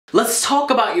Let's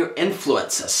talk about your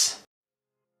influences.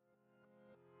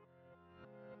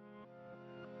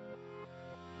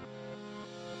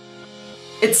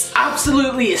 It's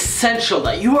absolutely essential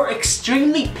that you are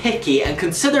extremely picky and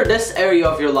consider this area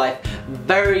of your life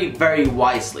very, very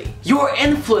wisely. Your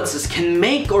influences can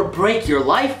make or break your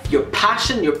life, your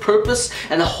passion, your purpose,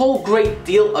 and a whole great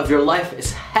deal of your life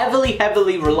is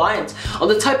heavily reliant on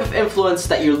the type of influence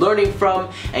that you're learning from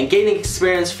and gaining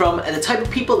experience from, and the type of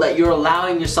people that you're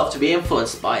allowing yourself to be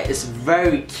influenced by is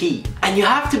very key. And you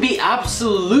have to be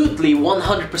absolutely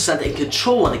 100% in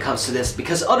control when it comes to this,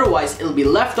 because otherwise it'll be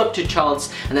left up to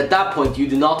chance, and at that point you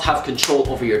do not have control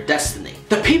over your destiny.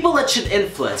 The people that should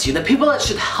influence you, the people that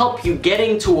should help you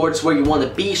getting towards where you want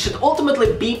to be, should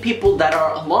ultimately be people that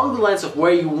are along the lines of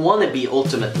where you want to be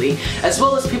ultimately, as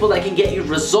well as people that can get you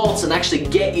results and actually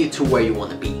get you to where you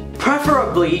want to be.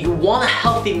 Preferably, you want a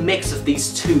healthy mix of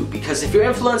these two, because if you're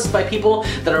influenced by people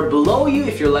that are below you,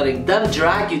 if you're letting them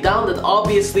drag you down, then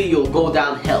obviously you'll go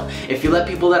downhill. If you let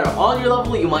people that are on your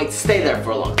level, you might stay there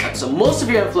for a long time. So most of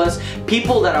your influence,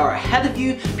 people that are ahead of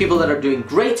you, people that are doing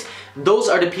great, those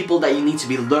are the people that you need to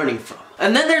be learning from.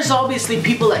 And then there's obviously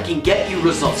people that can get you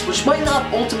results, which might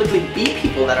not ultimately be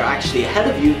people that are actually ahead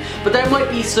of you, but there might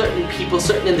be certain people,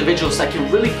 certain individuals that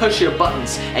can really push your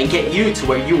buttons and get you to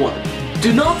where you want to be.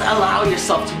 Do not allow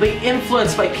yourself to be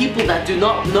influenced by people that do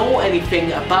not know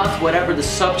anything about whatever the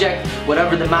subject,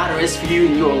 whatever the matter is for you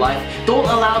in your life. Don't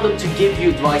allow them to give you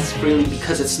advice freely,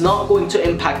 because it's not going to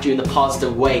impact you in a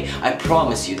positive way. I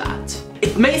promise you that.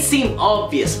 It may seem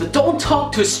obvious, but don't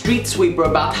talk to a street sweeper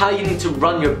about how you need to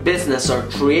run your business or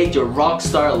create your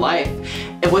rockstar life.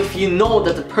 And if you know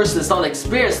that the person is not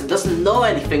experienced and doesn't know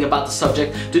anything about the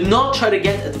subject, do not try to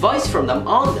get advice from them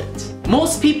on it.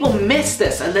 Most people miss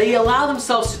this, and they allow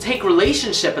themselves to take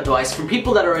relationship advice from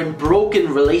people that are in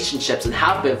broken relationships and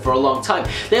have been for a long time.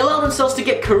 They allow themselves to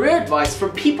get career advice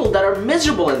from people that are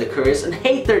miserable in their careers and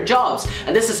hate their jobs.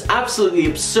 And this is absolutely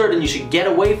absurd, and you should get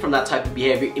away from that type of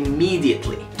behavior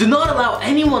immediately. Do not allow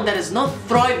anyone that is not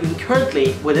thriving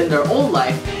currently within their own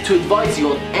life to advise you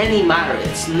on any matter.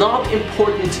 It's not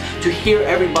important to hear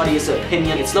everybody's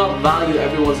opinion. It's not value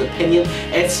everyone's opinion.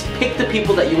 It's pick the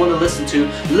people that you want to listen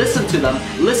to them,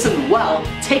 listen well,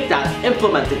 take that,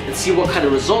 implement it, and see what kind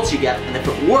of results you get, and if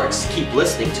it works, keep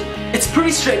listening to it. It's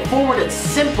pretty straightforward and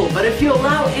simple, but if you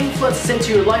allow influences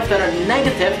into your life that are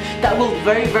negative, that will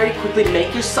very quickly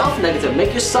make yourself negative,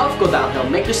 make yourself go downhill,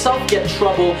 make yourself get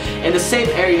trouble in the same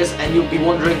areas, and you'll be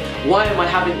wondering, why am I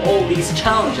having all these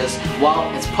challenges?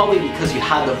 Well, it's probably because you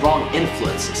had the wrong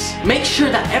influences. Make sure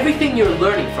that everything you're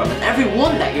learning from and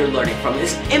everyone that you're learning from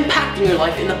is impacting your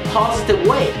life in a positive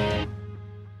way.